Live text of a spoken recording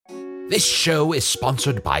This show is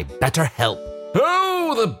sponsored by BetterHelp.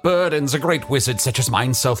 Oh, the burdens a great wizard such as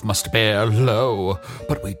myself must bear, lo.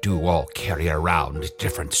 But we do all carry around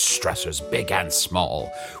different stressors, big and small.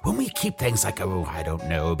 When we keep things like,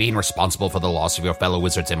 being responsible for the loss of your fellow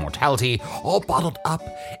wizard's immortality, all bottled up,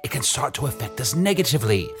 it can start to affect us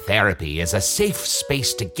negatively. Therapy is a safe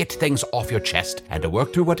space to get things off your chest and to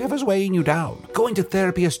work through whatever's weighing you down. Going to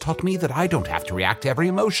therapy has taught me that I don't have to react to every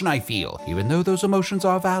emotion I feel, even though those emotions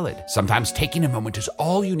are valid. Sometimes taking a moment is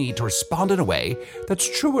all you need to respond in a way that's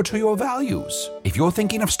truer to your values. If you're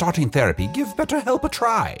thinking of starting therapy, give BetterHelp a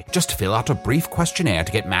try. Just fill out a brief questionnaire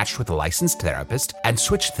to get matched with a licensed therapist and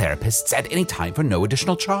switch therapists at any time for no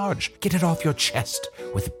additional charge. Get it off your chest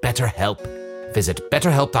with BetterHelp. Visit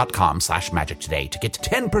betterhelp.com/magic today to get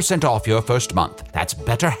 10% off your first month. That's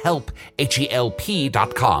BetterHelp,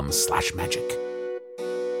 HELP.com/magic.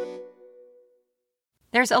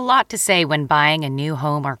 There's a lot to say when buying a new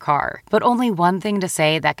home or car, but only one thing to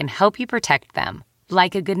say that can help you protect them.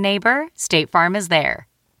 Like a good neighbor, State Farm is there.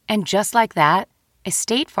 And just like that, a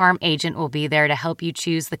State Farm agent will be there to help you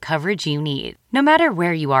choose the coverage you need, no matter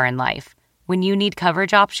where you are in life. When you need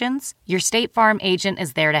coverage options, your State Farm agent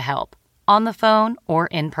is there to help, on the phone or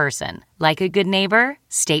in person. Like a good neighbor,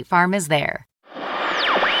 State Farm is there.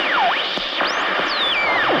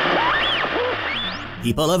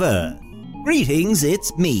 People of Earth. Greetings,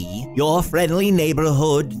 it's me, your friendly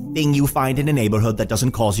neighborhood thing you find in a neighborhood that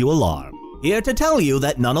doesn't cause you alarm. Here to tell you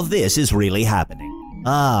that none of this is really happening.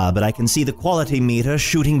 But I can see the quality meter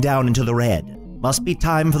shooting down into the red. Must be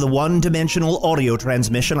time for the one-dimensional audio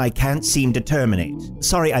transmission I can't seem to terminate.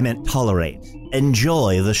 Sorry, I meant tolerate.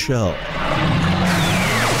 Enjoy the show.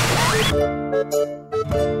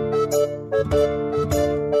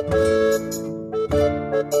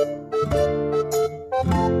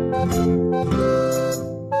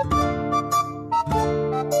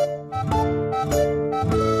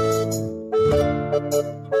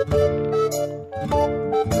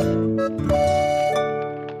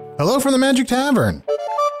 Hello from the Magic Tavern,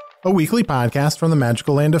 a weekly podcast from the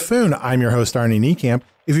magical land of Foon. I'm your host, Arnie Niekamp.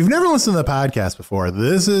 If you've never listened to the podcast before,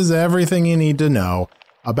 this is everything you need to know.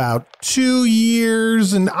 About 2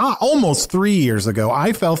 years and almost 3 years ago,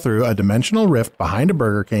 I fell through a dimensional rift behind a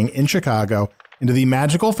Burger King in Chicago into the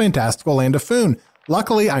magical, fantastical land of Foon.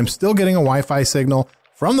 Luckily, I'm still getting a Wi-Fi signal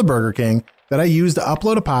from the Burger King that I use to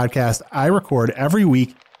upload a podcast I record every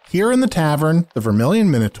week here in the tavern, the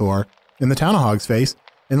Vermilion Minotaur, in the town of Hogsface,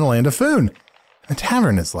 in the land of Foon. The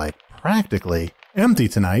tavern is like practically empty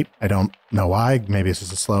tonight. I don't know why. Maybe it's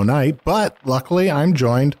just a slow night, but luckily I'm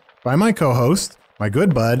joined by my co-host, my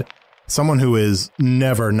good bud, someone who is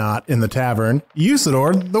never not in the tavern,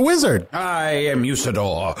 Usador the Wizard. I am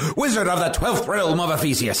Usador, wizard of the 12th realm of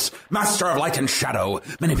Ephesius, master of light and shadow,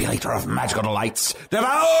 manipulator of magical delights,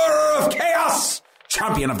 devourer of chaos,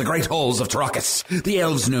 champion of the great halls of Tarakas. The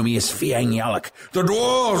elves know me as Fiang Yalak. The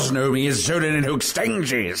dwarves know me as Zodan and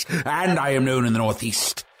Hoogstanges. And I am known in the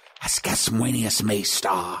northeast as Gasmuenius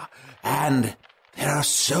Maystar. And there are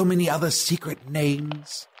so many other secret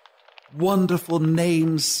names. Wonderful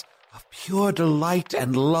names of pure delight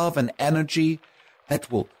and love and energy that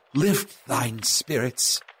will lift thine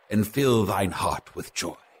spirits and fill thine heart with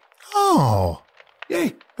joy. Oh,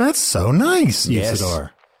 Yay. That's so nice, Yes.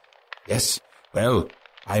 Usador. Yes. Well,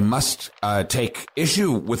 I must take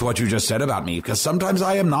issue with what you just said about me, because sometimes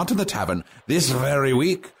I am not in the tavern. This very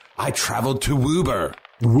week, I traveled to Woober.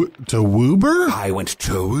 To Woober? I went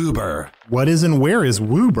to Woober. What is and where is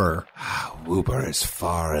Woober? Woober is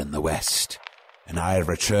far in the west, and I have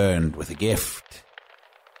returned with a gift.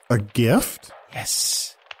 A gift?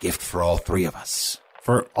 Yes, a gift for all three of us.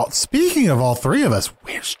 Speaking of all three of us,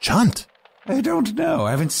 where's Chunt? I don't know.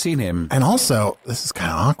 I haven't seen him. And also, this is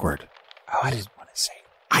kind of awkward. Oh, I didn't want to say.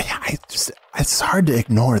 It's hard to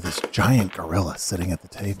ignore this giant gorilla sitting at the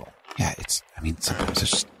table. Yeah, sometimes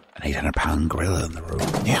there's just an 800-pound gorilla in the room.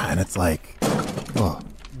 Yeah, and it's like, oh,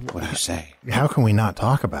 What do you say? How can we not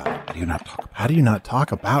talk about it? How do you not talk about it? How do you not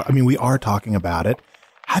talk about it? I mean, we are talking about it.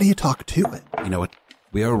 How do you talk to it? You know what?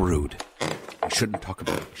 We are rude. We shouldn't talk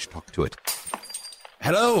about it. We should talk to it.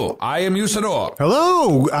 Hello, I am Usador.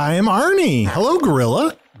 Hello, I am Arnie. Hello,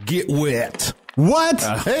 gorilla. Get wet. What?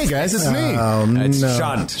 Hey, guys, it's me. It's no.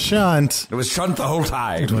 Shunt. Shunt. It was Shunt the whole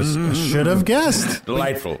time. Should have guessed.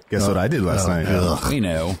 Delightful. Guess what I did last night? Ugh. We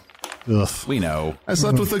know. Ugh. We know. I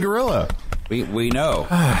slept with a gorilla. We know.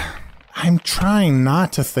 I'm trying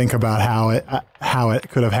not to think about how it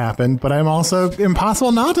could have happened, but I'm also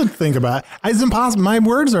impossible not to think about it. It's impossible. My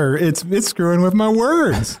words are, it's screwing with my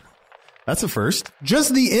words. That's a first.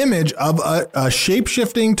 Just the image of a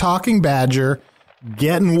shape-shifting talking badger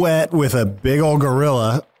getting wet with a big old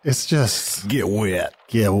gorilla It's just Get wet.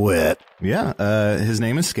 get wet. Yeah, his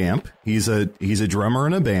name is Scamp. He's a drummer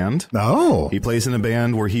in a band. Oh, He plays in a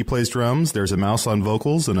band where he plays drums. There's a mouse on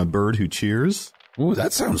vocals and a bird who cheers. Ooh,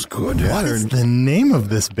 that sounds good. what is the name of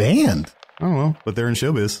this band? I don't know, but they're in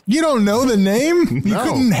showbiz. You don't know the name? You No.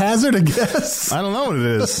 couldn't hazard a guess? I don't know what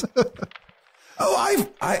it is. Oh,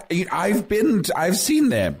 I've seen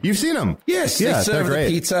them. You've seen them. Yes, Yeah, they they're serve the great.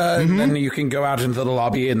 pizza, and then you can go out into the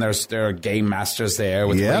lobby, and there are game masters there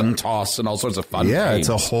with Yep. ring toss and all sorts of fun Yeah, games.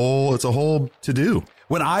 it's a whole to do.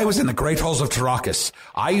 When I was in the Great Halls of Tarakas,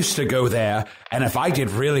 I used to go there, and if I did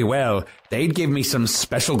really well, they'd give me some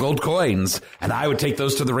special gold coins, and I would take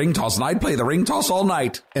those to the ring toss, and I'd play the ring toss all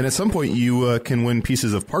night. And at some point, you can win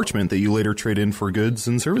pieces of parchment that you later trade in for goods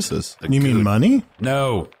and services. You mean money?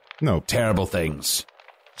 No, No, terrible things.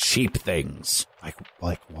 Cheap things.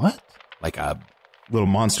 Like what? Like a little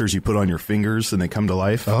monsters you put on your fingers and they come to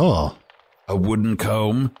life. Oh, wooden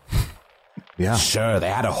comb. Yeah. Sure, they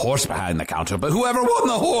had a horse behind the counter, but whoever won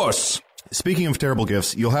the horse? Speaking of terrible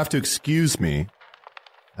gifts, you'll have to excuse me.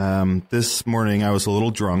 This morning I was a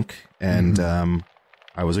little drunk, and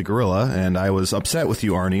I was a gorilla, and I was upset with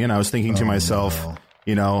you, Arnie, and I was thinking to myself,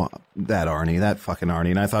 you know, that fucking Arnie,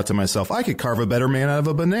 and I thought to myself, I could carve a better man out of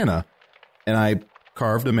a banana. And I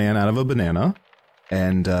carved a man out of a banana,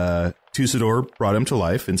 and Tusador brought him to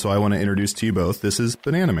life, and so I want to introduce to you both, this is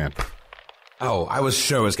Banana Man. Oh, I was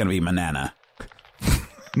sure it was going to be Manana.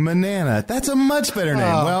 Manana, that's a much better name.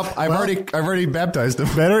 I've already baptized him.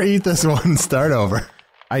 better eat this one and start over.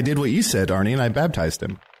 I did what you said, Arnie, and I baptized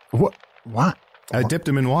him. What? I dipped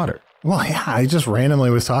him in water. Well, yeah, I just randomly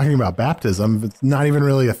was talking about baptism. It's not even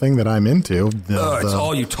really a thing that I'm into. It's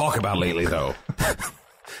all you talk about lately, though.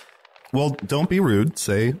 Well, don't be rude.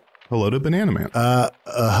 Say hello to Banana Man.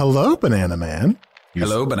 Hello, Banana Man.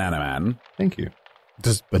 Hello, Banana Man. Thank you.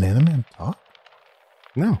 Does Banana Man talk?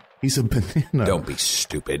 No, he's a banana. Don't be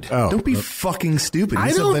stupid. Oh, Don't be fucking stupid.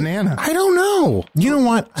 He's a banana. I don't know. You know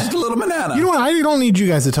what? Just a little banana. You know what? I don't need you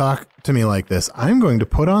guys to talk to me like this. I'm going to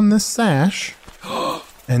put on this sash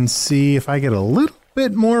and see if I get a little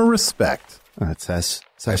bit more respect. It says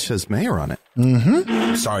mayor on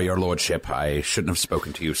it. Sorry, your lordship. I shouldn't have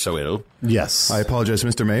spoken to you so ill. Yes. I apologize,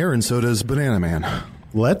 Mr. Mayor, and so does Banana Man.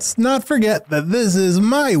 Let's not forget that this is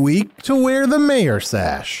my week to wear the mayor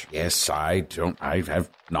sash. Yes, I have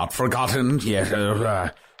not forgotten yet,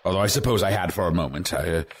 although I suppose I had for a moment.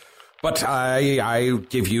 But I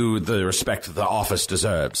give you the respect the office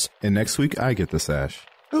deserves. And next week, I get the sash.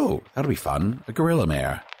 Oh, that'll be fun. A gorilla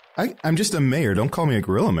mayor. I'm just a mayor. Don't call me a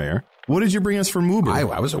gorilla mayor. What did you bring us for Moober?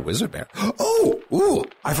 I was a wizard mayor. Oh, ooh,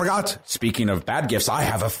 I forgot. Speaking of bad gifts, I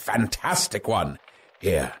have a fantastic one.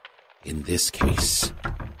 Here, in this case,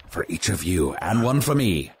 for each of you, and one for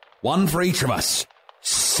me. One for each of us.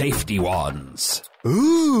 Safety wands.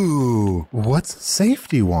 Ooh, what's a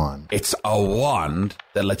safety wand? It's a wand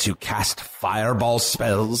that lets you cast fireball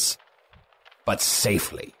spells, but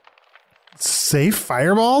safely. Safe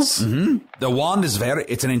fireballs? The wand is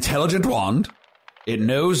it's an intelligent wand. It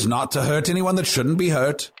knows not to hurt anyone that shouldn't be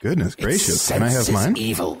hurt. Goodness gracious. Can I have senses mine?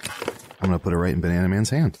 evil. I'm going to put it right in Banana Man's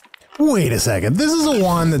hand. Wait a second. This is a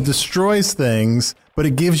wand that destroys things, but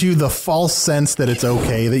it gives you the false sense that it's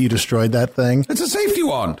okay that you destroyed that thing. It's a safety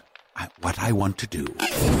wand. What I want to do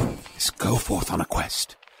is go forth on a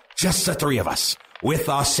quest. Just the three of us, with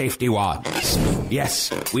our safety wands.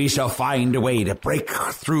 Yes, we shall find a way to break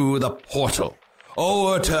through the portal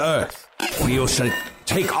over to Earth. We shall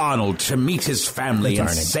take Arnold to meet his family and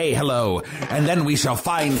say hello, and then we shall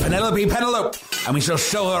find Penelope, and we shall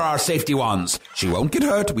show her our safety wands. She won't get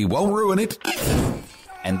hurt, we won't ruin it,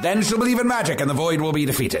 and then she'll believe in magic and the void will be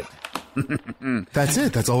defeated. That's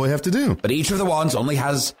it. That's all we have to do. But each of the wands only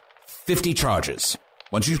has 50 charges.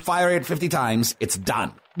 Once you fire it 50 times, it's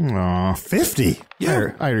done. Aw. 50?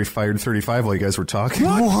 Yeah. I already fired 35 while you guys were talking.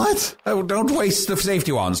 What? Oh, don't waste the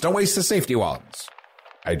safety wands. Don't waste the safety wands.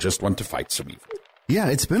 I just want to fight some evil. Yeah,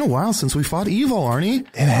 it's been a while since we fought evil, Arnie.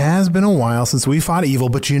 It has been a while since we fought evil,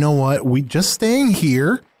 but you know what? We just staying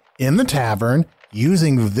here in the tavern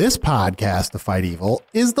using this podcast to fight evil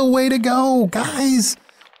is the way to go. Guys,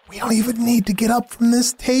 we don't even need to get up from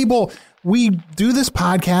this table. We do this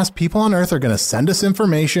podcast. People on Earth are going to send us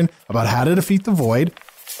information about how to defeat the void,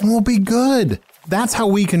 and we'll be good. That's how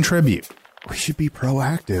we contribute. We should be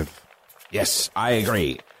proactive. Yes, I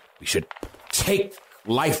agree. We should take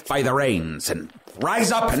life by the reins and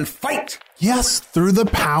rise up and fight. Yes, through the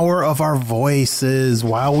power of our voices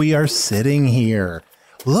while we are sitting here.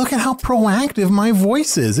 Look at how proactive my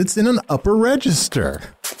voice is. It's in an upper register.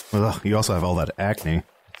 Well, you also have all that acne.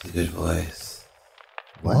 It's a good voice.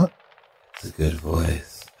 What? It's a good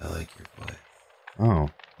voice. I like your voice. Oh.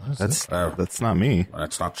 That's not me.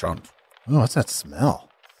 That's not Chunt. Oh, what's that smell?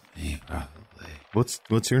 Me, probably.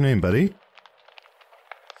 What's your name, buddy?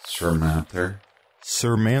 Sir Manther.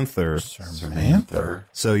 So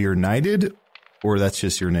you're knighted, or that's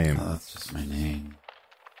just your name? Oh, that's just my name.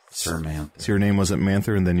 Sir Manther. So your name wasn't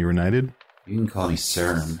Manther, and then you were knighted? You can call me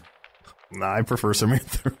Cern. Nah, I prefer Sir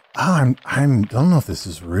Manther. Oh, I don't know if this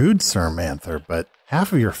is rude, Sir Manther, but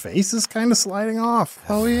half of your face is kind of sliding off.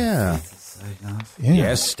 Oh, yeah. Yeah.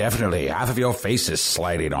 Yes, definitely. Half of your face is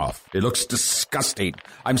sliding off. It looks disgusting.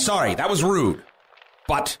 I'm sorry, that was rude.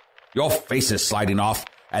 But your face is sliding off,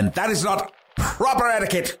 and that is not proper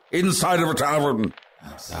etiquette inside of a tavern.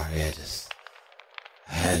 I'm sorry, I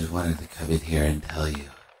had wanted to come in here and tell you,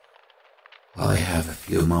 while I have a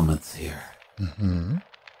few moments here,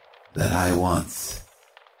 that I once,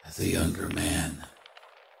 as a younger man,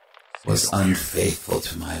 was unfaithful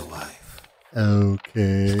to my wife.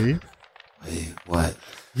 Okay. Wait, what?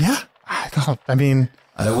 Yeah, I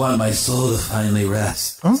want my soul to finally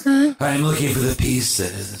rest. Okay. I'm looking for the piece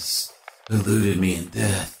that has eluded me in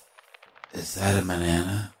death. Is that a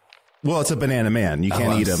banana? Well, it's a banana man. You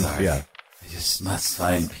can't eat him. Sorry. Yeah. I just must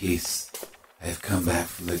find peace. I have come back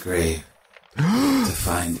from the grave to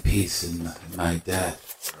find peace in my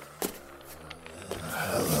death.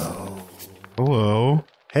 Hello.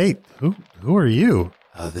 Hey, who are you?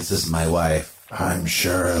 This is my wife. I'm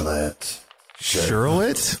Charlotte.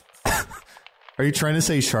 Charlotte? Are you trying to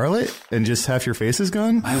say Charlotte and just half your face is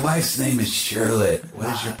gone? My wife's name is Charlotte.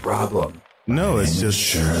 What is your problem? No, it's just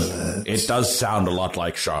Charlotte. It does sound a lot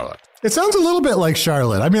like Charlotte. It sounds a little bit like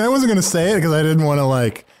Charlotte. I mean, I wasn't going to say it because I didn't want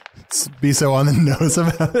to be so on the nose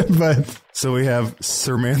about it, but. So we have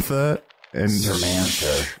Samantha and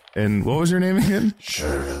Samantha. And what was your name again?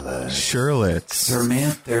 Charlotte.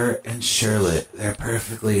 Samantha and Charlotte. They're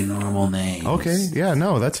perfectly normal names. Okay, yeah,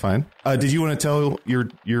 no, that's fine. Did you want to tell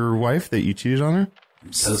your wife that you cheated on her?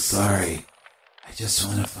 I'm so sorry. I just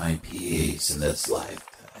want to find peace in this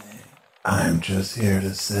lifetime. I'm just here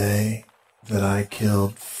to say that I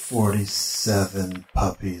killed 47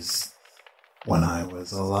 puppies when I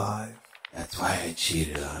was alive. That's why I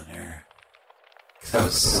cheated on her. 'Cause I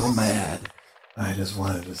was so mad. I just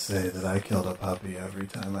wanted to say that I killed a puppy every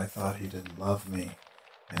time I thought he didn't love me.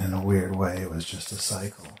 And in a weird way, it was just a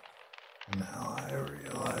cycle. Now I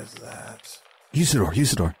realize that.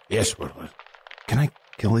 Usador. Yes, what? Can I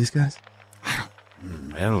kill these guys?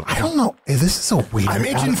 Well, I don't know. This is so weird. I'm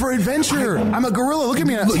itching for adventure. I'm a gorilla. Look at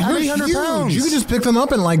me. I'm 800 huge. pounds. You could just pick them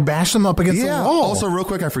up and bash them up against the wall. Also, real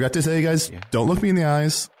quick, I forgot to tell you guys, don't look me in the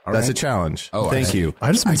eyes. That's a challenge. Oh, thank you.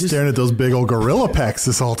 I just been staring at those big old gorilla pecs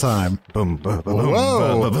this whole time. Boom, boom, boom,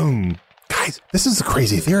 Whoa. boom, boom. Guys, this is a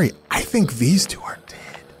crazy theory. I think these two are dead.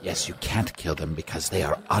 yes, you can't kill them because they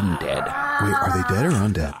are undead. Wait, are they dead or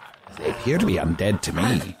undead? They appear to be undead to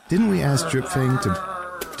me. Didn't we ask Dripfang to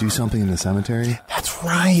do something in the cemetery? That's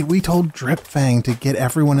right. We told Dripfang to get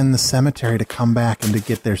everyone in the cemetery to come back and to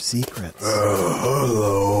get their secrets.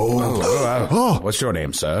 Hello. What's your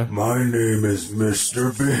name, sir? My name is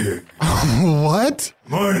Mr. Big. What?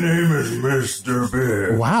 My name is Mr.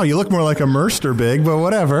 Big. Wow, you look more like a Merster Big, but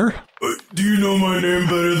whatever. Do you know my name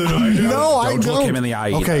better than I do? No, I don't. Look him in the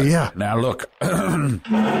eye. Okay, either. yeah. Now look,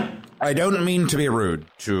 I don't mean to be rude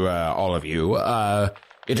to all of you.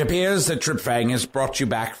 It appears that Dripfang has brought you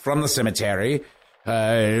back from the cemetery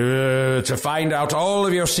to find out all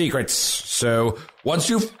of your secrets. So once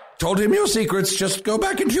you've told him your secrets, just go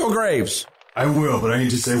back into your graves. I will, but I need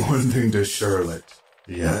to say one thing to Charlotte.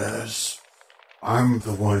 Yes, I'm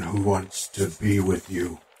the one who wants to be with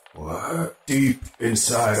you. What? Deep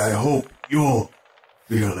inside, I hope you'll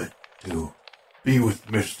feel it too. Be with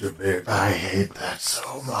Mr. Big. I hate that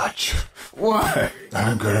so much. Why?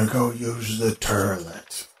 I'm gonna go use the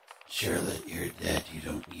turlet. Charlotte, you're dead. You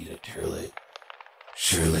don't need a turlet.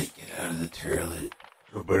 Charlotte, get out of the turlet.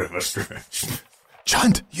 A bit of a stretch.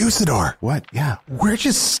 Chunt, Usador. What? Yeah. We're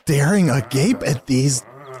just staring agape at these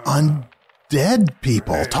undead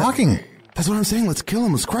people talking. That's what I'm saying. Let's kill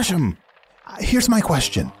him. Let's crush him. Here's my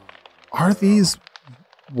question. Are these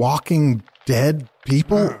walking dead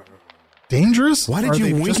people dangerous? Why did Are you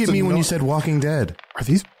they wink just at me when you anno- said Walking Dead? Are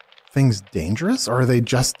these things dangerous, or are they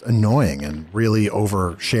just annoying and really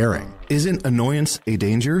oversharing? Isn't annoyance a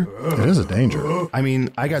danger? It is a danger. I mean,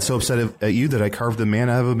 I got so upset at you that I carved the man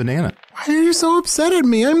out of a banana. Why are you so upset at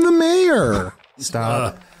me? I'm the mayor.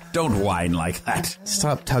 Stop. Don't whine like that.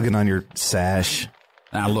 Stop tugging on your sash.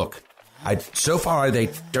 Now look, so far they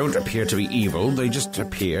don't appear to be evil. They just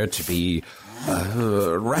appear to be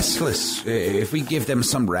restless. If we give them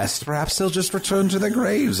some rest, perhaps they'll just return to their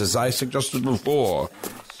graves, as I suggested before.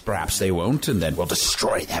 Perhaps they won't, and then we'll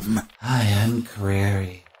destroy them. I am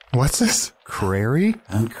Carreri. What's this? Crary?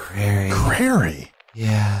 I'm Crary. Crary?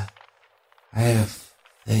 Yeah. I have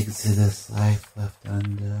things in this life left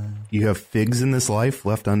undone. You have figs in this life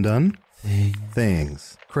left undone?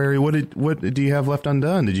 Things. Crary, what do you have left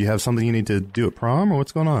undone? Did you have something you need to do at prom, or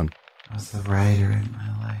what's going on? I was the writer in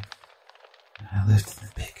my life. And I lived in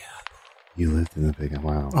the Big Apple. You lived in the Big Apple.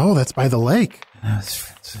 Wow. Oh, that's by the lake. And I was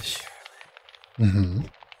friends with Shirley. Mm-hmm.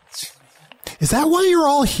 Is that why you're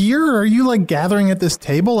all here? Are you like gathering at this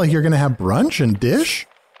table like you're going to have brunch and dish?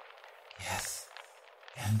 Yes.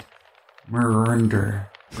 And Marinder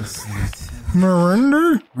was there too.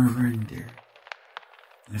 Marinder? Marinder.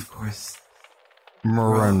 And of course,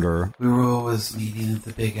 Marinder. we were always meeting at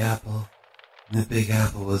the Big Apple. And the Big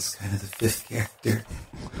Apple was kind of the fifth character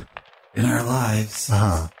in our lives.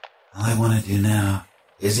 Uh-huh. All I want to do now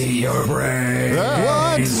is eat your brain.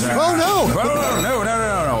 What? Oh, no. No.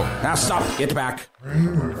 Now stop. Get back.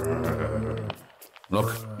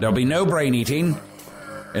 Look, there'll be no brain eating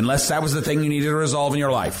unless that was the thing you needed to resolve in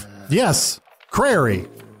your life. Yes. Crary.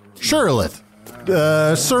 Charlotte.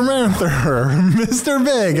 Samantha. Mr.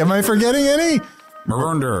 Big. Am I forgetting any?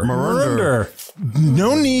 Marinder.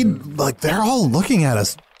 No need. Like, they're all looking at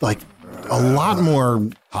us like a lot more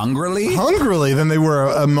hungrily than they were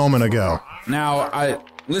a moment ago. Now,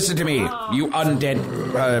 listen to me, you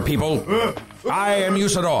undead people. I am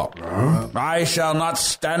Usador. I shall not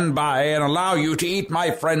stand by and allow you to eat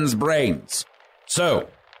my friend's brains. So,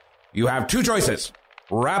 you have two choices.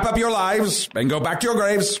 Wrap up your lives and go back to your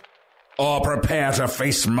graves, or prepare to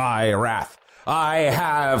face my wrath. I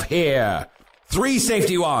have here 3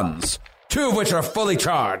 safety wands, 2 of which are fully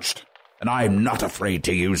charged, and I'm not afraid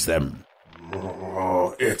to use them.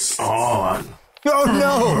 Oh, it's on. Oh,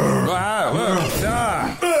 no.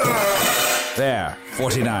 There,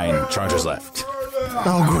 49 charges left.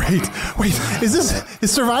 Oh, great. Wait, is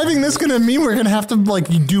surviving this going to mean we're going to have to, like,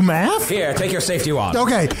 do math? Here, take your safety wand.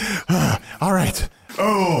 Okay. All right.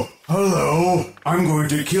 Oh, hello. I'm going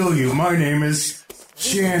to kill you. My name is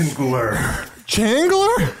Chandler.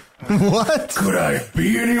 Chandler? What? Could I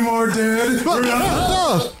be any more dead?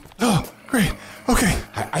 Oh, great. Okay.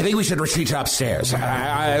 I think we should retreat upstairs.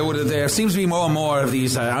 There seems to be more and more of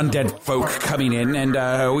these undead folk coming in,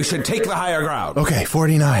 and we should take the higher ground. Okay,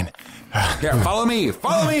 49. Here, follow me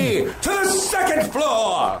to the second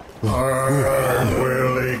floor.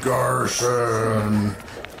 Willie Garson.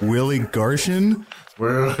 Willie Garson?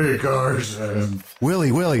 Willie Garson.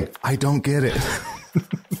 Willie, I don't get it.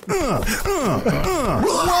 Whoa!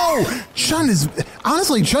 Chun is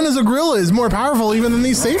a gorilla is more powerful even than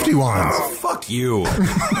these safety wands. Fuck you.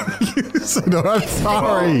 No, I'm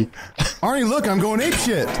sorry. Arnie, look, I'm going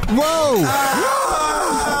apeshit. Whoa!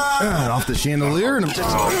 Off the chandelier, and I'm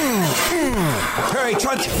just... Hurry,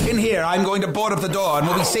 Chunt, in here. I'm going to board up the door, and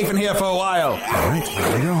we'll be safe in here for a while. All right,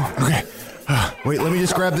 here we go. Okay. Wait, let me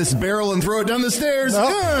just grab this barrel and throw it down the stairs.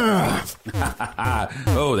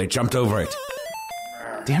 Oh, they jumped over it.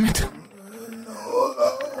 Damn it.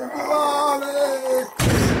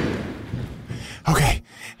 Okay.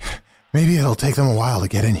 Maybe it'll take them a while to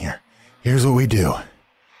get in here. Here's what we do.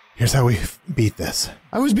 Here's how we beat this.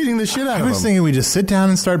 I was beating the shit out of I was him. thinking we just sit down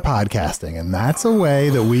and start podcasting, and that's a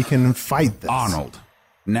way that we can fight this. Arnold,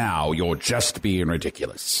 now you're just being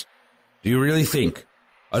ridiculous. Do you really think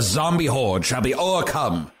a zombie horde shall be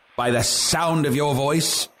overcome by the sound of your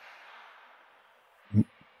voice?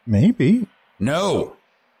 Maybe. No.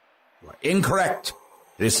 You are incorrect.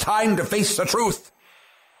 It is time to face the truth.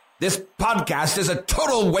 This podcast is a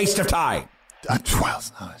total waste of time. Well,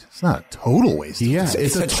 it's not a total waste. Yeah,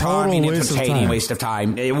 It's a charming, total waste of entertaining time. waste of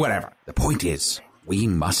time. Whatever. The point is, we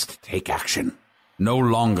must take action. No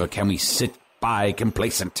longer can we sit by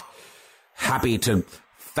complacent, happy to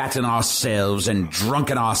fatten ourselves and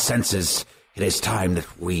drunken our senses. It is time that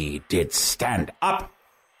we did stand up.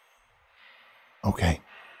 Okay.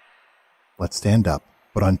 Let's stand up,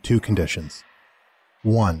 but on 2 conditions.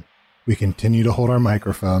 1, we continue to hold our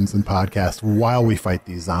microphones and podcast while we fight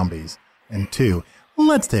these zombies. And 2,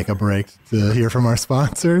 let's take a break to hear from our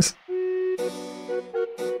sponsors.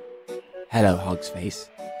 Hello, Hogsface.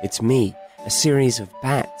 It's me, a series of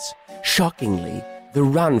bats. Shockingly, the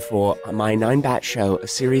run for my 9-bat show, A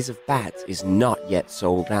Series of Bats, is not yet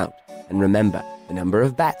sold out. And remember, the number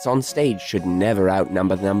of bats on stage should never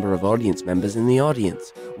outnumber the number of audience members in the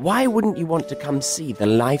audience. Why wouldn't you want to come see the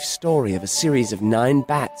life story of a series of 9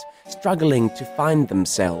 bats struggling to find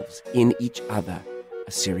themselves in each other?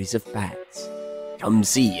 A Series of Bats. Come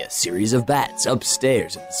see A Series of Bats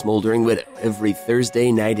upstairs at the Smoldering Widow every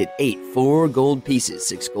Thursday night at 8. 4 gold pieces,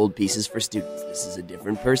 6 gold pieces for students. This is a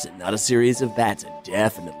different person, not a series of bats, and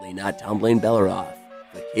definitely not Tumbling Belleroth,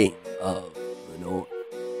 the king of the north.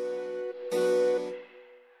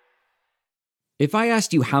 If I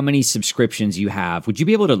asked you how many subscriptions you have, would you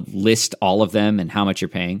be able to list all of them and how much you're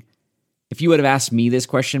paying? If you would have asked me this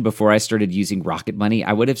question before I started using Rocket Money,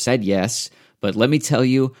 I would have said yes, but let me tell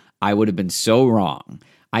you, I would have been so wrong.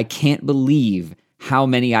 I can't believe how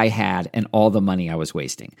many I had and all the money I was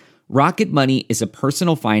wasting. Rocket Money is a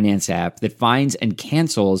personal finance app that finds and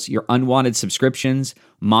cancels your unwanted subscriptions,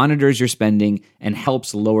 monitors your spending, and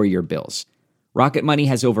helps lower your bills. Rocket Money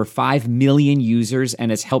has over 5 million users and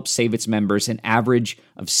has helped save its members an average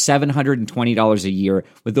of $720 a year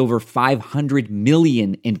with over 500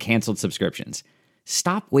 million in canceled subscriptions.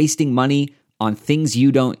 Stop wasting money on things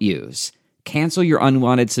you don't use. Cancel your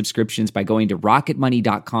unwanted subscriptions by going to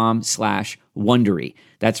rocketmoney.com/Wondery.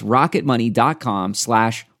 That's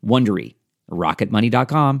rocketmoney.com/Wondery.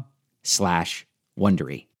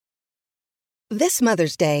 rocketmoney.com/Wondery. This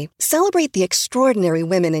Mother's Day, celebrate the extraordinary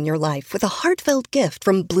women in your life with a heartfelt gift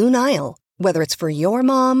from Blue Nile. Whether it's for your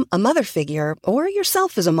mom, a mother figure, or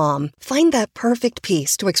yourself as a mom, find that perfect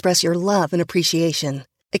piece to express your love and appreciation.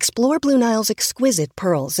 Explore Blue Nile's exquisite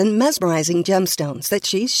pearls and mesmerizing gemstones that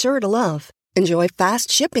she's sure to love. Enjoy fast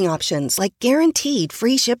shipping options like guaranteed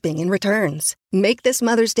free shipping and returns. Make this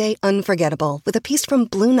Mother's Day unforgettable with a piece from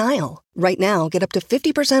Blue Nile. Right now, get up to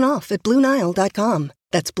 50% off at BlueNile.com.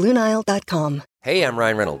 That's BlueNile.com. Hey, I'm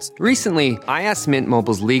Ryan Reynolds. Recently, I asked Mint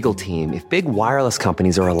Mobile's legal team if big wireless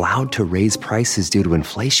companies are allowed to raise prices due to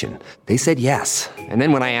inflation. They said yes. And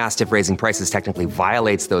then when I asked if raising prices technically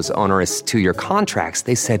violates those onerous 2-year contracts,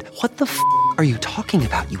 they said, "What the f*** are you talking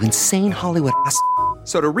about, you insane Hollywood ass?"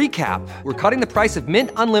 So to recap, we're cutting the price of Mint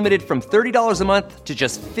Unlimited from $30 a month to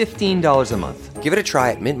just $15 a month. Give it a try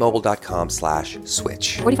at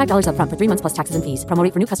mintmobile.com/switch. $45 up front for 3 months plus taxes and fees. Promo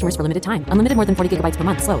rate for new customers for limited time. Unlimited more than 40 gigabytes per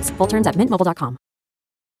month. Slows full terms at mintmobile.com.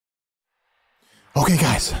 Okay,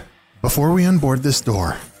 guys, before we unboard this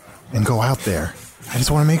door and go out there, I just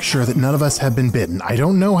want to make sure that none of us have been bitten. I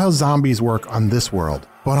don't know how zombies work on this world,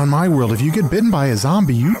 but on my world, if you get bitten by a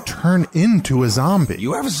zombie, you turn into a zombie.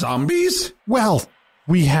 You have zombies? Well,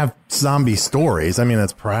 we have zombie stories. I mean,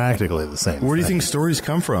 that's practically the same. Where do you think stories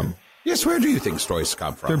come from? Yes, where do you think stories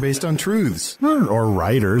come from? They're based on truths. Or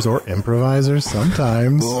writers or improvisers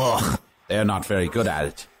sometimes. Ugh, they're not very good at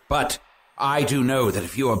it. But I do know that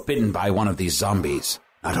if you are bitten by one of these zombies,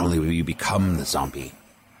 not only will you become the zombie,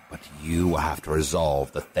 but you will have to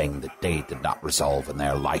resolve the thing that they did not resolve in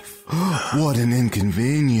their life. What an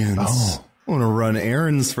inconvenience. Oh. I want to run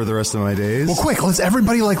errands for the rest of my days. Well, quick, let's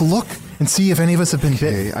everybody look and see if any of us have been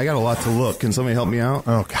bitten. Hey, I got a lot to look. Can somebody help me out?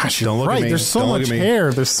 Oh, gosh, Don't look right. at me. There's so Don't much look at me.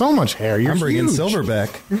 hair. There's so much hair. You're I'm bringing huge. Silverback.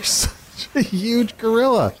 You're such a huge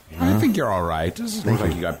gorilla. I think you're all right. Doesn't look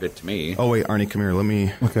like you got bit to me. Oh, wait, Arnie, come here. Let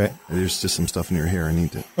me... Okay. There's just some stuff in your hair. I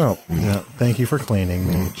need to... Oh, yeah. Thank you for cleaning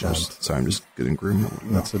me, John. Sorry, I'm just getting groomed.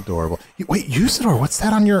 That's adorable. Wait, Usador, what's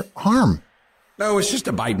that on your arm? No, it's just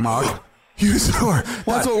a bite mark. Usador.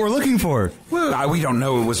 Well, that's what we're looking for. Well, we don't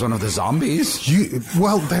know it was one of the zombies.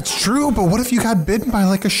 Well, that's true, but what if you got bitten by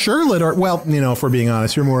like a Shirlet or, well, if we're being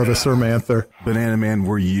honest, you're more of a Sirmanther. Banana Man,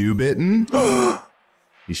 were you bitten?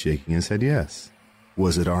 He's shaking his head yes.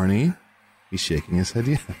 Was it Arnie? He's shaking his head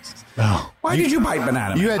yes. Oh. Why did you bite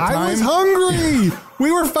Banana Man? You had time? I was hungry.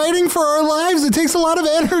 We were fighting for our lives. It takes a lot of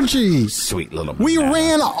energy. Sweet little We banana.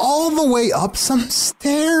 ran all the way up some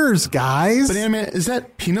stairs, guys. Banana Man, is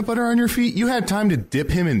that peanut butter on your feet? You had time to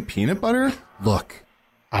dip him in peanut butter? Look,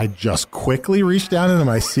 I just quickly reached down into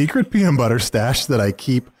my secret peanut butter stash that I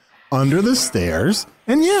keep under the stairs.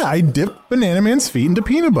 And yeah, I dipped Banana Man's feet into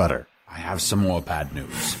peanut butter. I have some more bad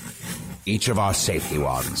news. Each of our safety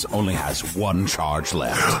wands only has one charge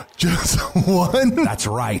left. Just one? That's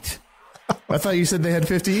right. I thought you said they had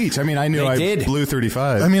 50 each. I mean, I knew They I did. blew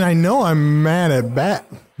 35. I mean, I know I'm bad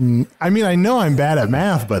at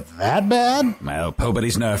math, but that bad? Well,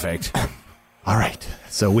 nobody's perfect. All right,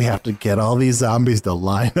 so we have to get all these zombies to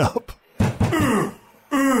line up.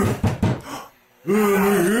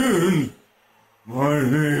 My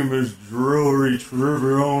name is Drury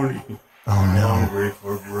Trivioni. Oh, no. Hungry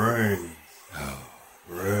for brains.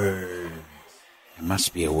 Brains. There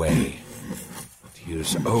must be a way to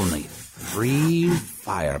use only 3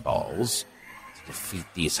 fireballs to defeat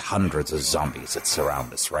these hundreds of zombies that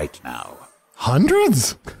surround us right now.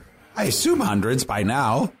 Hundreds? I assume hundreds by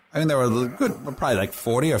now. I mean, there were probably like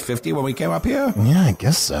 40 or 50 when we came up here. Yeah, I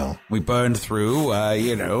guess so. We burned through,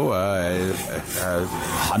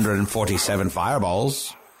 147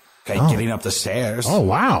 fireballs. Okay, getting up the stairs. Oh,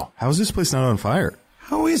 wow. How is this place not on fire?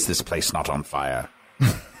 How is this place not on fire?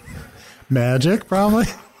 Magic, probably?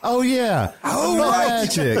 Oh, yeah. Oh,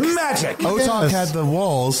 magic. Magic. Otok Yes. had the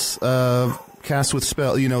walls cast with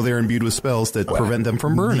spell. They're imbued with spells that prevent them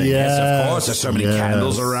from burning. Yes, of course. There's so many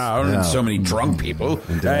candles around and so many drunk people.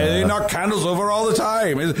 They knock candles over all the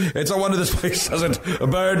time. It's a wonder this place doesn't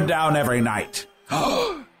burn down every night.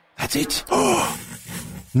 That's it.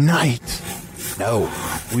 Night. No.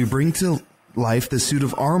 We bring to life the suit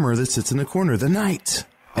of armor that sits in the corner, the knight.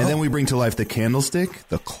 And then we bring to life the candlestick,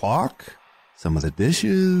 the clock, some of the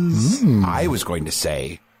dishes. I was going to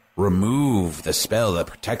say, remove the spell that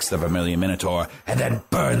protects the Vermilion Minotaur and then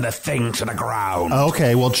burn the thing to the ground.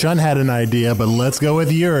 Okay, well, Chun had an idea, but let's go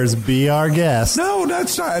with yours. Be our guest. No,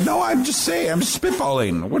 that's not. No, I'm just saying. I'm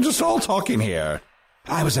spitballing. We're just all talking here.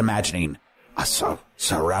 I was imagining us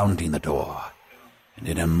surrounding the door and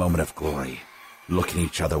in a moment of glory, looking at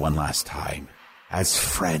each other one last time as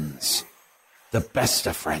friends, the best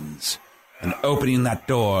of friends, and opening that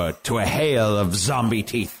door to a hail of zombie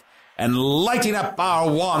teeth and lighting up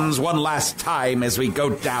our wands one last time as we go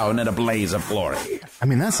down in a blaze of glory. I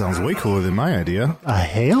mean, that sounds way cooler than my idea. A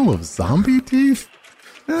hail of zombie teeth?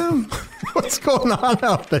 What's going on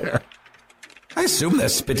out there? I assume they're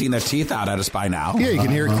spitting their teeth out at us by now. Yeah, you can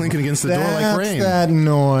hear it clinking against the door like rain. That's that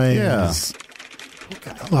noise. Yeah.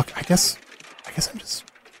 Look, I guess I'm just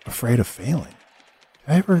afraid of failing.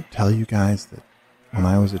 Did I ever tell you guys that when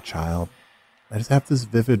I was a child, I just have this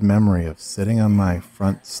vivid memory of sitting on my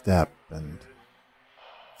front step and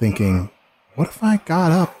thinking, what if I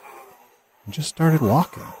got up and just started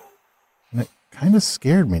walking? And it kind of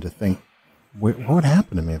scared me to think, what would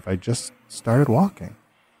happen to me if I just started walking?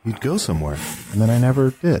 You'd go somewhere. And then I never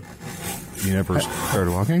did. You never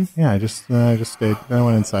started walking? Yeah, I just stayed. Then I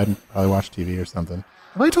went inside and probably watched TV or something.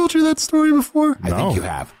 Have I told you that story before? I think you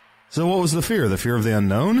have. So what was the fear? The fear of the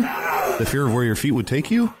unknown? The fear of where your feet would take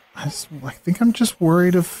you? I think I'm just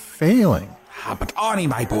worried of failing. But Arnie,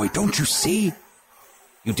 my boy, don't you see?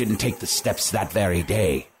 You didn't take the steps that very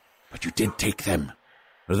day, but you did take them.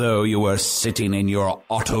 Though you were sitting in your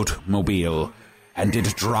automobile and did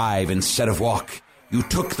drive instead of walk, you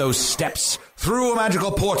took those steps through a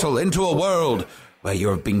magical portal into a world where you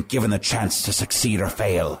have been given the chance to succeed or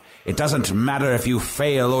fail. It doesn't matter if you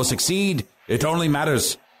fail or succeed. It only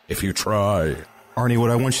matters if you try. Arnie,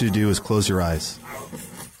 what I want you to do is close your eyes.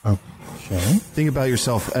 Okay. Think about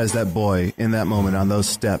yourself as that boy in that moment on those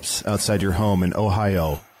steps outside your home in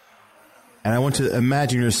Ohio. And I want to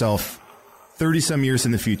imagine yourself 30-some years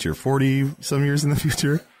in the future, 40-some years in the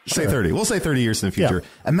future. Sure. Say 30. We'll say 30 years in the future.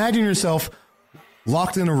 Yeah. Imagine yourself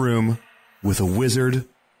locked in a room with a wizard,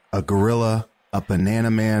 a gorilla, a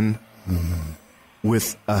banana man,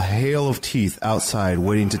 with a hail of teeth outside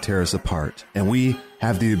waiting to tear us apart. And we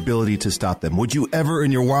have the ability to stop them. Would you ever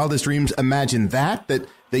in your wildest dreams imagine that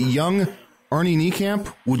young Arnie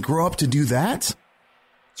Niekamp would grow up to do that?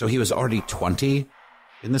 So he was already 20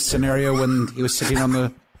 in this scenario when he was sitting on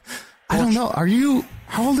the... I don't know.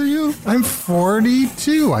 How old are you? I'm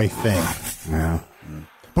 42, I think. Yeah.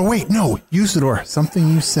 But wait, no, Usador, something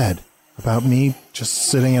you said about me just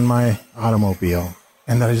sitting in my automobile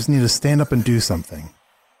and that I just need to stand up and do something.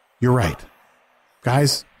 You're right.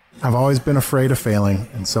 Guys, I've always been afraid of failing,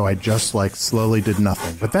 and so I just slowly did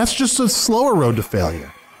nothing. But that's just a slower road to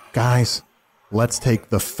failure. Guys, let's take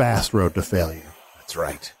the fast road to failure. That's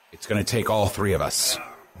right. It's going to take all three of us.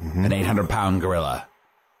 An 800-pound gorilla,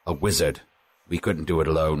 a wizard. We couldn't do it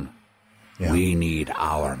alone. Yeah. We need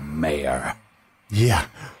our mayor. Yeah.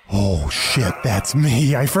 Oh, shit, that's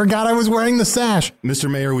me. I forgot I was wearing the sash.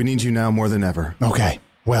 Mr. Mayor, we need you now more than ever. Okay,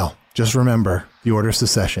 well, just remember the order of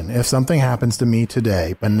succession. If something happens to me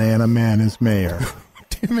today, Banana Man is mayor.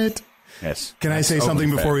 Damn it. Yes. Can I say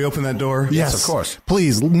something before we open that door? Yes, of course.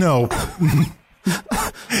 Please, no.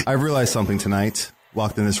 I realized something tonight,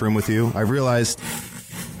 walked in this room with you. I realized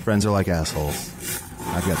friends are like assholes.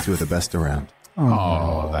 I've got two of the best around.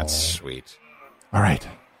 Oh, that's sweet. All right.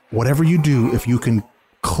 Whatever you do, if you can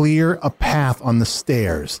clear a path on the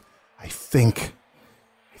stairs, I think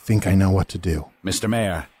I know what to do. Mr.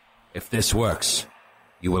 Mayor, if this works,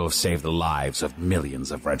 you will have saved the lives of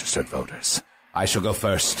millions of registered voters. I shall go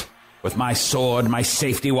first. With my sword, my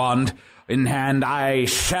safety wand in hand, I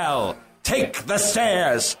shall take the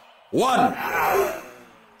stairs. 1,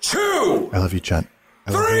 2. I love you, Chunt.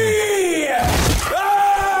 3!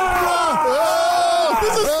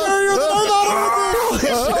 This is scarier than I thought it would be!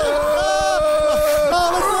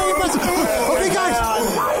 Okay,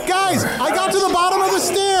 guys, I got to the bottom of the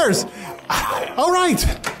stairs. All right,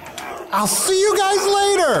 I'll see you guys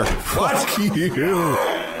later. Fuck you.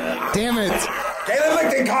 Damn it. Caleb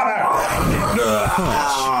Lichting,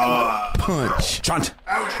 Punch. Chunt.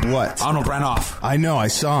 What? Arnold ran off. I know, I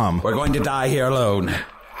saw him. We're going to die here alone.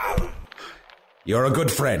 You're a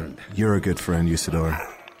good friend. You're a good friend, Usador.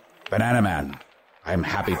 Banana Man, I'm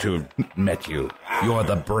happy to have met you. You're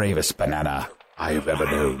the bravest banana I have ever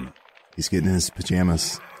known. He's getting in his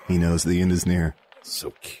pajamas. He knows the end is near.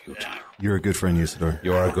 So cute. You're a good friend, Usador.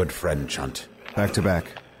 You're a good friend, Chunt. Back to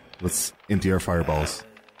back. Let's empty our fireballs.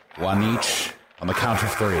 One each on the count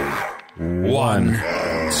of 3. 1, 2. What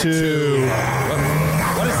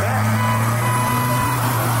is that?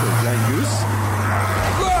 Giant goose?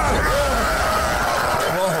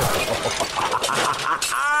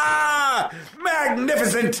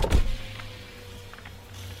 Magnificent!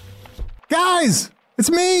 Guys,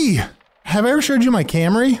 it's me. Have I ever showed you my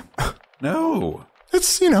Camry? No.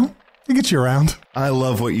 It's, it gets you around. I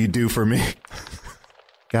love what you do for me.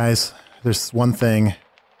 Guys, there's one thing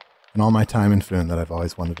in all my time in Foon that I've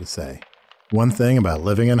always wanted to say. One thing about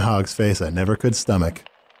living in Hog's Face I never could stomach.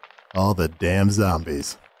 All the damn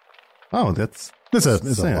zombies. Oh, it's good.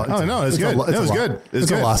 It was good.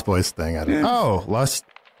 It's a Lost Boys thing. I don't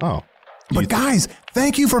know. But guys,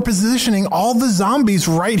 thank you for positioning all the zombies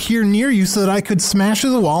right here near you so that I could smash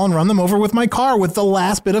through the wall and run them over with my car with the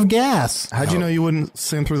last bit of gas. How'd you know you wouldn't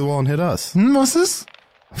slam through the wall and hit us? What's this?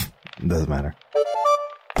 Doesn't matter.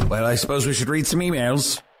 Well, I suppose we should read some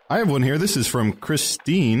emails. I have one here. This is from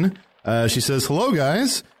Christine. She says, hello,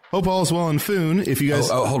 guys. Hope all is well in Foon. If you guys...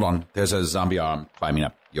 Oh, hold on. There's a zombie arm climbing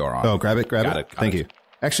up your arm. Oh, grab it. Got it. Thank you.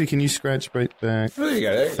 Actually, can you scratch right back? There you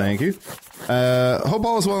go. Thank you. Hope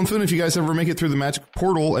all is well in Foon. If you guys ever make it through the magic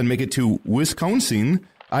portal and make it to Wisconsin,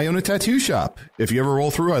 I own a tattoo shop. If you ever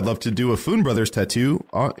roll through, I'd love to do a Foon Brothers tattoo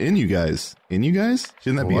in you guys. In you guys?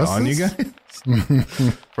 Shouldn't that be on you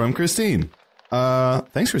guys? From Christine.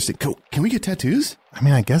 Thanks, Christine. Can we get tattoos? I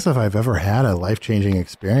mean, I guess if I've ever had a life-changing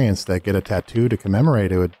experience that get a tattoo to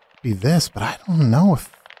commemorate, it would be this, but I don't know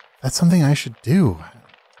if that's something I should do.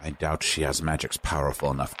 I doubt she has magics powerful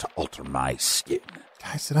enough to alter my skin.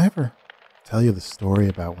 Guys, did I ever tell you the story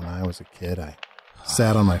about when I was a kid? I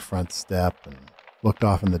sat on my front step and looked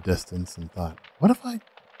off in the distance and thought, what if I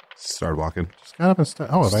start walking? Just got up and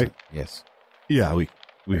started. Oh, have I? Yes. Yeah, we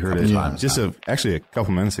heard it times. Just actually a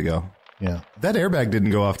couple minutes ago. Yeah. That airbag didn't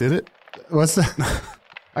go off, did it? What's that?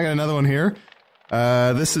 I got another one here.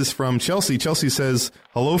 This is from Chelsea. Chelsea says,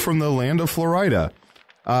 hello from the land of Florida.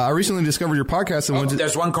 I recently discovered your podcast and wanted to...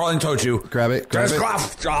 There's one crawling towards you. Grab it. I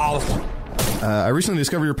recently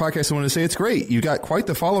discovered your podcast and wanted to say it's great. You got quite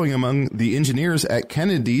the following among the engineers at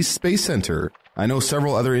Kennedy Space Center. I know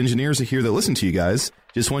several other engineers here that listen to you guys.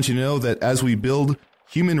 Just want you to know that as we build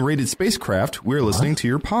human-rated spacecraft, we're listening to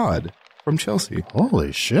your pod. From Chelsea.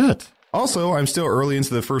 Holy shit. Also, I'm still early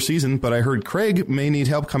into the first season, but I heard Craig may need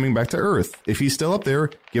help coming back to Earth. If he's still up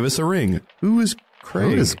there, give us a ring. Who is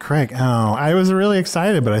Craig? Who is Craig? Oh, I was really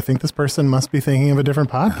excited, but I think this person must be thinking of a different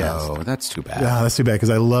podcast. Oh, that's too bad. Yeah, that's too bad, because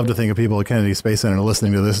I love to think of people at Kennedy Space Center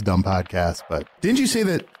listening to this dumb podcast, but... Didn't you say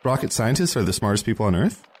that rocket scientists are the smartest people on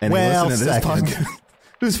Earth? And well, they listen to this podcast?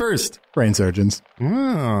 Who's first? Brain surgeons.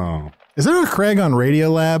 Oh. Is there a Craig on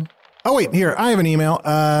Radiolab? Oh, wait, here, I have an email.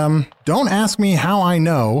 Don't ask me how I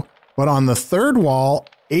know, but on the third wall,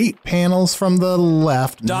 8 panels from the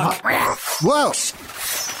left... Duck! Whoa!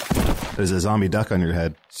 There's a zombie duck on your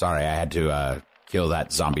head. Sorry, I had to kill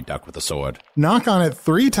that zombie duck with a sword. Knock on it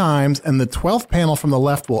 3 times, and the 12th panel from the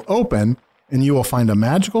left will open, and you will find a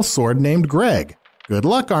magical sword named Greg. Good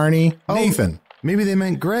luck, Arnie. Oh, Nathan. Maybe they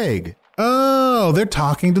meant Greg. Oh, they're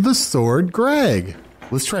talking to the sword Greg.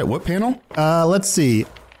 Let's try it. What panel? Let's see.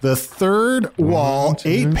 The third wall,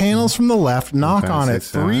 8 panels from the left, knock on it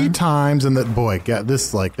 3 times, and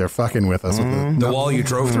this, like, they're fucking with us. With the wall you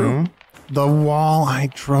drove through? The wall I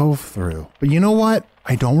drove through. But you know what?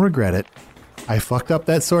 I don't regret it. I fucked up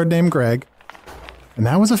that sword named Greg, and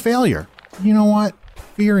that was a failure. You know what?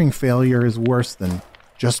 Fearing failure is worse than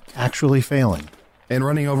just actually failing. And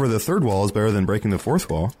running over the third wall is better than breaking the fourth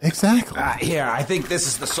wall. Exactly. Here, I think this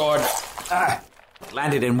is the sword.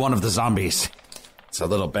 Landed in one of the zombies. It's a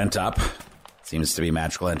little bent up. Seems to be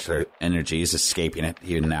magical energies escaping it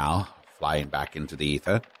even now, flying back into the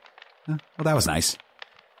ether. Well, that was nice.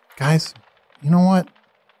 Guys, you know what?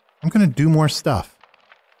 I'm going to do more stuff.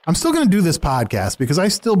 I'm still going to do this podcast because I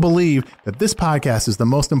still believe that this podcast is the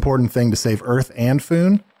most important thing to save Earth and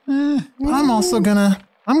Foon. But I'm also going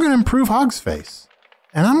to improve Hog's Face.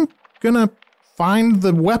 And I'm going to find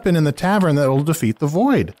the weapon in the tavern that will defeat the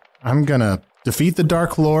Void. I'm going to defeat the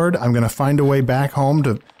Dark Lord. I'm going to find a way back home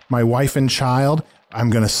to my wife and child. I'm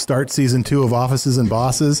going to start season 2 of Offices and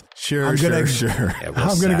Bosses. Sure. I'm going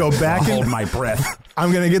to go back and hold my breath.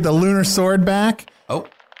 I'm going to get the Lunar Sword back. Oh,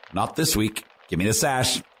 not this week. Give me the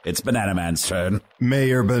sash. It's Banana Man's turn.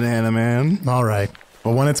 Mayor Banana Man. All right.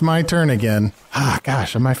 Well, when it's my turn again.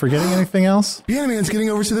 Gosh, am I forgetting anything else? Banana Man's getting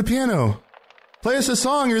over to the piano. Play us a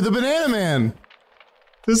song. You're the Banana Man.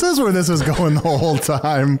 This is where this was going the whole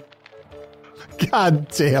time. God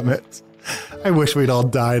damn it. I wish we'd all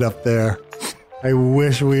died up there. I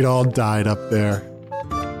wish we'd all died up there.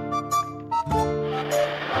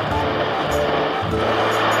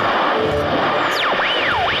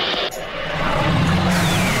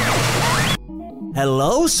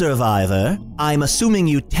 Hello, Survivor. I'm assuming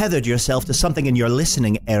you tethered yourself to something in your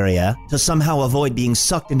listening area to somehow avoid being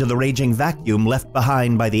sucked into the raging vacuum left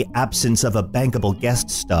behind by the absence of a bankable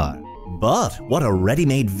guest star. But what a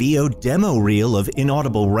ready-made VO demo reel of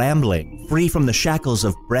inaudible rambling, free from the shackles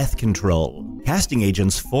of breath control. Casting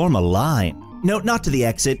agents form a line. No, not to the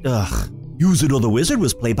exit. Use It or the Wizard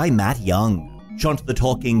was played by Matt Young. Chunt the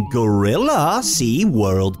Talking Gorilla, see,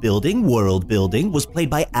 world building, was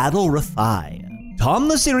played by Adil Rafai. Tom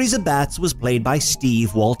the Series of Bats was played by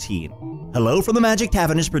Steve Waltine. Hello from the Magic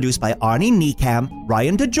Tavern is produced by Arnie Niekamp,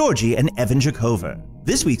 Ryan DeGiorgi, and Evan Jacover.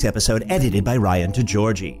 This week's episode edited by Ryan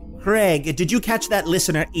DeGiorgi. Craig, did you catch that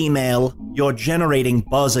listener email? You're generating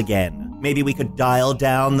buzz again. Maybe we could dial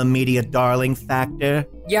down the media darling factor?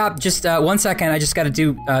 Yeah, just 1 second. I just got to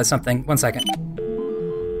do something. 1 second.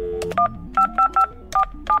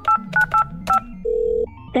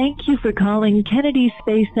 Thank you for calling Kennedy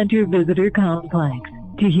Space Center Visitor Complex.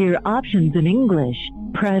 To hear options in English,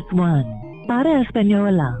 press 1. Para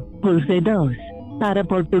Española, pulse 2. Para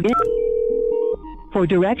Portugués. For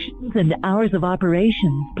directions and hours of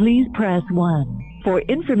operations, please press 1. For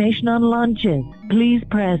information on launches, please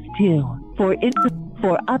press 2.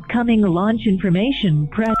 For upcoming launch information,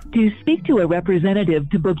 press. To speak to a representative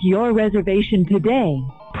to book your reservation today,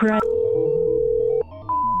 press.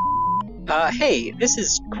 Hey, this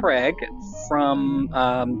is Craig from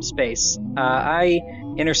space. I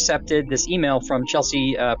intercepted this email from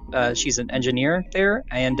Chelsea. She's an engineer there,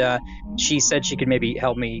 and she said she could maybe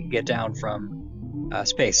help me get down from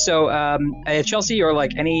space. So if Chelsea or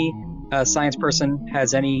like any science person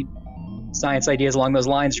has any science ideas along those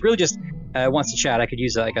lines, really just wants to chat, I could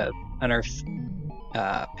use like an Earth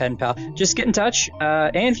pen pal. Just get in touch.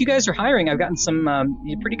 And if you guys are hiring, I've gotten some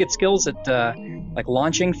pretty good skills at like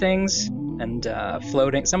launching things and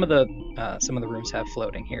floating. Some of the rooms have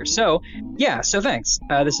floating here. So yeah. So thanks.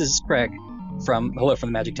 This is Craig from the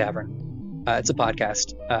Magic Tavern. It's a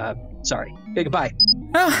podcast. Sorry. Goodbye.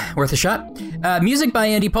 Worth a shot. Music by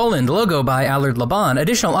Andy Poland. Logo by Allard Laban.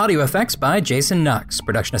 Additional audio effects by Jason Knox.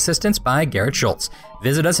 Production assistance by Garrett Schultz.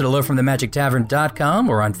 Visit us at hellofromthemagictavern.com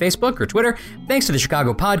or on Facebook or Twitter. Thanks to the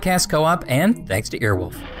Chicago Podcast Co-op and thanks to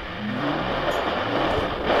Earwolf.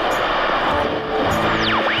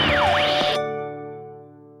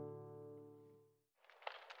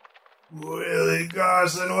 Willie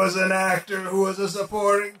Garson was an actor who was a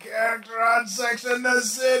supporting character on Sex and the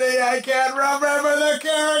City. I can't remember the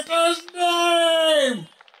character's name!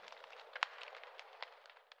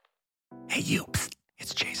 Hey, you. Psst,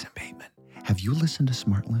 it's Jason Bateman. Have you listened to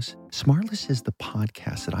Smartless? Smartless is the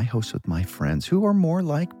podcast that I host with my friends who are more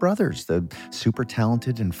like brothers. The super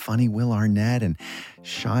talented and funny Will Arnett and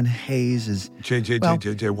Sean Hayes is...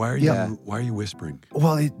 JJ, why are you whispering?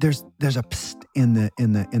 Well, there's a psst in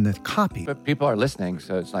the copy. But people are listening,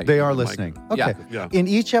 so it's like... They are listening. Okay. Yeah. In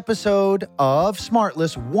each episode of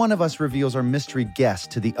Smartless, one of us reveals our mystery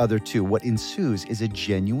guest to the other two. What ensues is a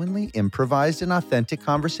genuinely improvised and authentic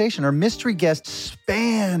conversation. Our mystery guests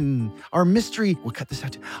span... We'll cut this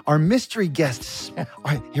out. Our mystery guests... All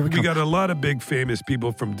right, here we go. We got a lot of big famous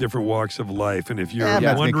people from different walks of life, and if you're a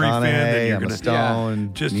Wondery fan, then you're going to...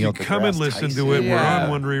 Just Neil you come and listen Tyson. To it. Yeah.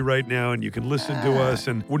 We're on Wondery right now, and you can listen to us.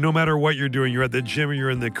 And no matter what you're doing, you're at the gym or you're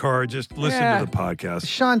in the car, just listen to the podcast.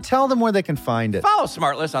 Sean, tell them where they can find it. Follow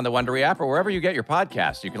Smartless on the Wondery app or wherever you get your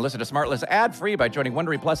podcasts. You can listen to Smartless ad-free by joining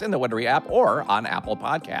Wondery Plus in the Wondery app or on Apple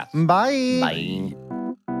Podcasts. Bye. Bye.